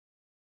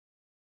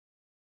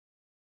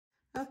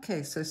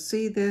Okay, so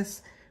see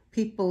this?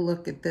 People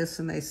look at this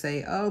and they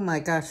say, oh my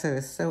gosh, that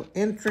is so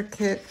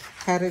intricate.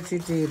 How did you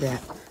do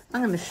that?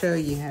 I'm going to show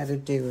you how to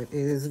do it. It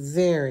is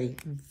very,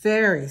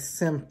 very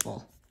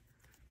simple.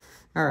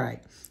 All right,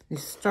 you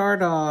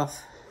start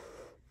off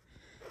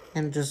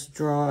and just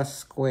draw a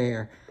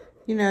square.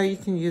 You know, you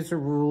can use a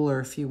ruler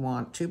if you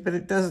want to, but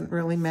it doesn't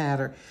really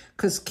matter.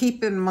 Because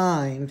keep in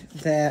mind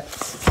that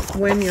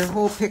when your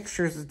whole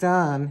picture's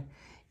done,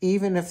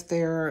 even if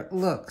there are,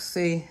 look,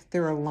 see,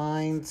 there are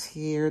lines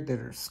here that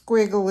are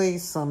squiggly,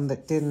 some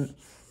that didn't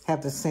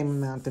have the same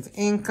amount of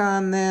ink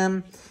on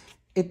them.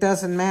 It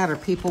doesn't matter.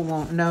 People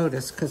won't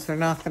notice because they're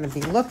not going to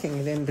be looking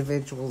at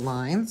individual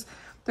lines.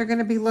 They're going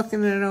to be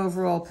looking at an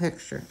overall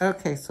picture.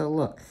 Okay, so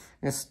look, I'm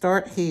going to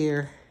start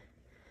here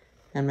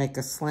and make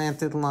a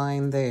slanted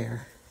line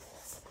there.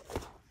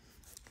 I'm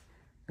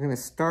going to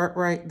start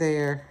right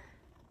there.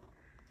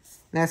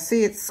 Now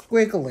see, it's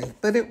squiggly,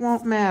 but it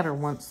won't matter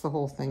once the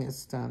whole thing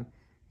is done.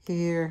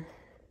 Here,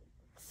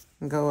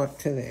 and go up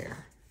to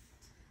there.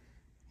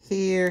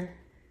 Here,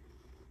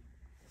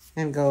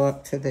 and go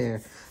up to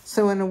there.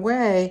 So in a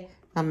way,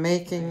 I'm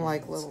making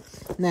like little...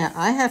 Now,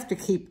 I have to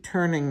keep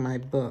turning my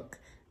book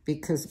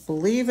because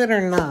believe it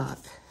or not,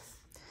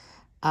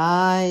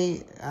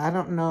 I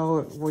don't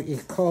know what you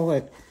call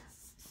it,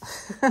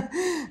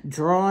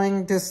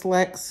 drawing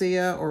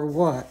dyslexia or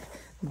what,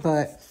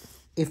 but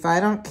if I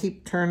don't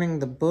keep turning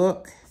the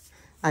book,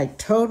 I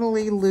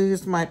totally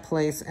lose my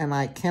place and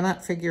I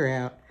cannot figure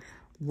out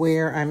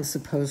where I'm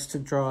supposed to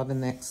draw the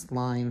next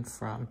line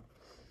from.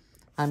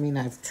 I mean,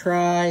 I've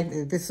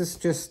tried. This is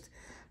just,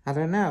 I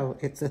don't know.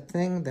 It's a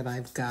thing that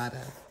I've got,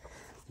 a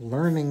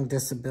learning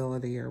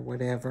disability or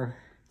whatever.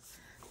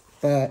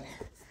 But,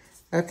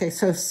 okay,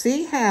 so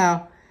see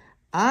how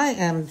I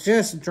am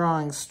just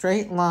drawing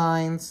straight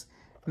lines,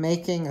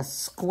 making a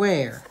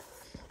square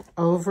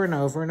over and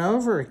over and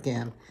over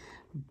again.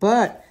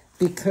 But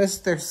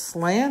because they're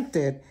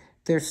slanted,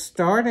 they're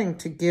starting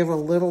to give a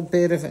little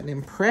bit of an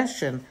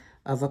impression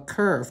of a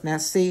curve. Now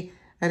see,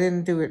 I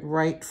didn't do it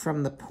right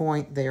from the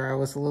point there. I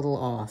was a little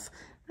off.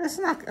 It's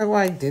not, oh,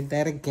 I did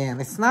that again.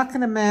 It's not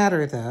going to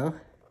matter though,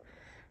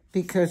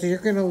 because you're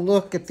going to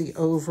look at the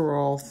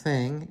overall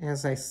thing,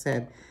 as I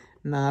said,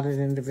 not at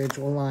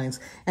individual lines.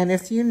 And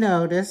if you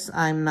notice,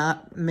 I'm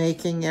not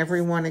making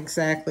everyone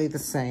exactly the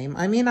same.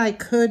 I mean, I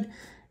could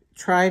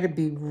try to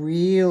be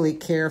really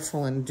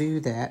careful and do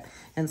that.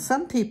 And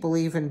some people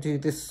even do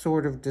this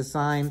sort of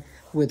design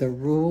with a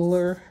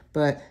ruler,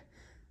 but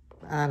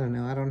I don't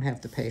know. I don't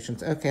have the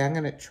patience. Okay, I'm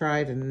going to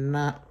try to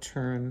not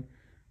turn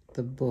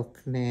the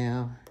book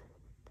now.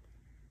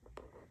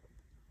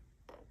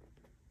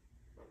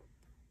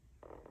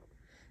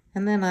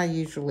 And then I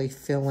usually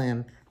fill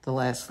in the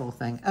last little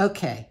thing.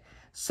 Okay,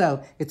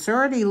 so it's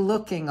already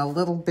looking a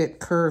little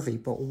bit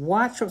curvy, but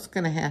watch what's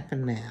going to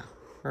happen now,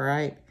 all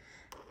right?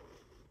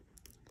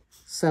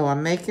 So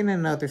I'm making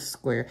another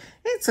square.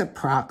 It's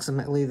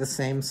approximately the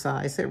same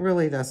size. It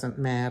really doesn't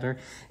matter.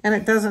 And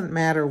it doesn't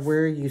matter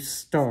where you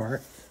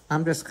start.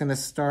 I'm just going to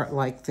start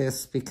like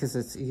this because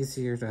it's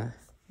easier to,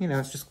 you know,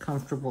 it's just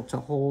comfortable to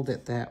hold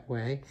it that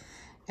way.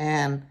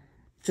 And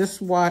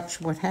just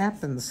watch what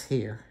happens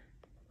here.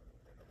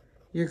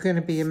 You're going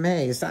to be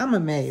amazed. I'm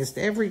amazed.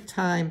 Every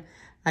time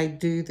I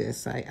do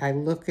this, I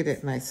look at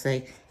it and I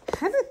say,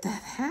 how did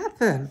that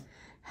happen?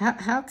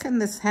 How can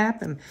this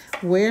happen?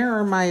 Where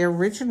are my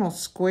original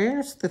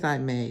squares that I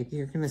made?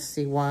 You're going to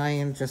see why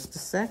in just a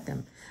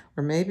second.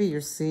 Or maybe you're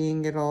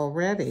seeing it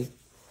already.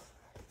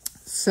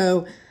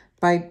 So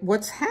by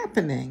what's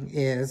happening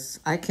is,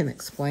 I can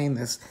explain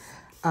this,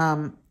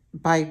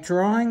 by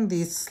drawing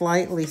these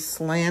slightly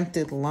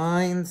slanted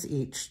lines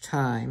each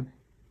time,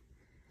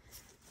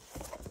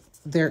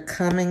 they're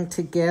coming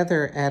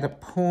together at a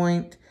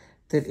point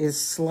that is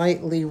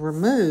slightly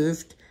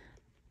removed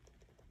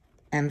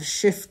and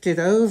shifted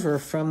over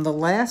from the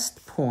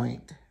last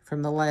point,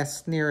 from the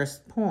last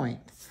nearest point.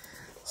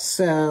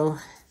 So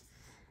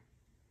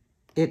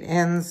it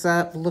ends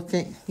up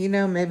looking, you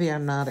know, maybe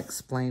I'm not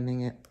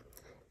explaining it.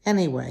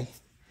 Anyway,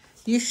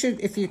 you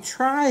should, if you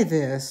try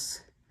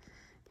this,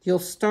 you'll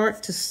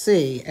start to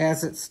see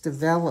as it's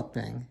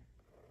developing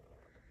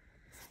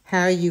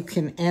how you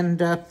can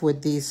end up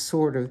with these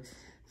sort of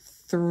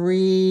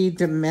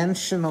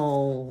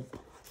three-dimensional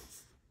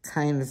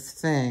kind of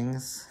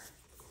things.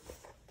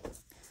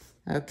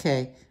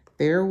 Okay,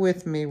 bear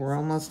with me. We're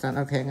almost done.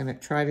 Okay, I'm going to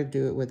try to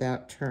do it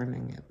without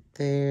turning it.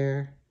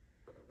 There,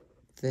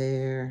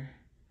 there,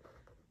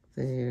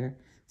 there.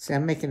 See,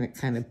 I'm making it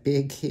kind of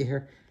big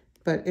here,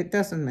 but it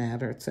doesn't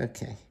matter. It's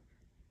okay.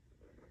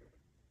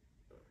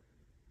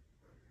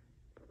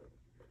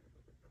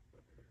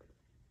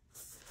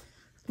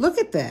 Look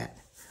at that.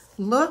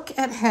 Look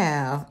at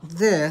how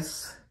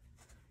this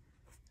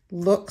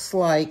looks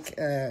like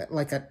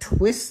a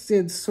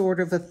twisted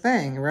sort of a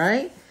thing,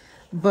 right?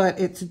 But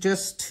it's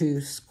just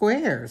two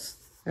squares,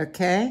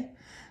 okay?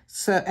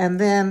 So, and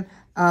then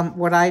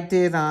what I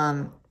did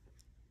on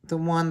the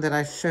one that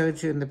I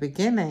showed you in the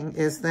beginning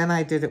is then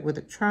I did it with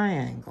a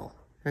triangle,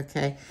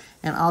 Okay,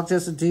 and I'll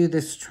just do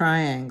this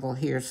triangle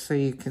here so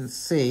you can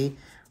see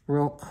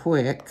real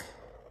quick.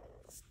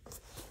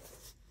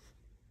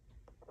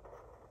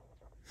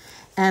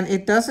 And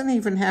it doesn't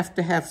even have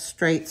to have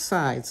straight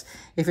sides.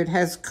 If it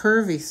has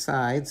curvy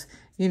sides,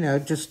 you know,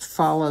 just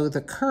follow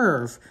the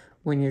curve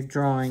when you're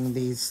drawing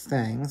these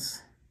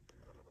things.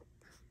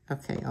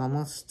 Okay,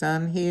 almost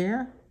done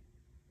here.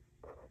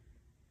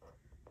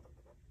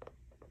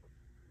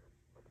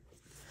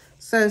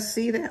 So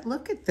see that?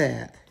 Look at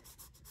that.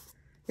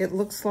 It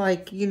looks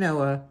like, you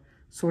know, a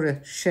sort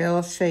of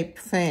shell-shaped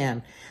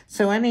fan.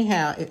 So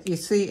anyhow, you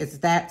see, it's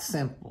that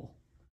simple.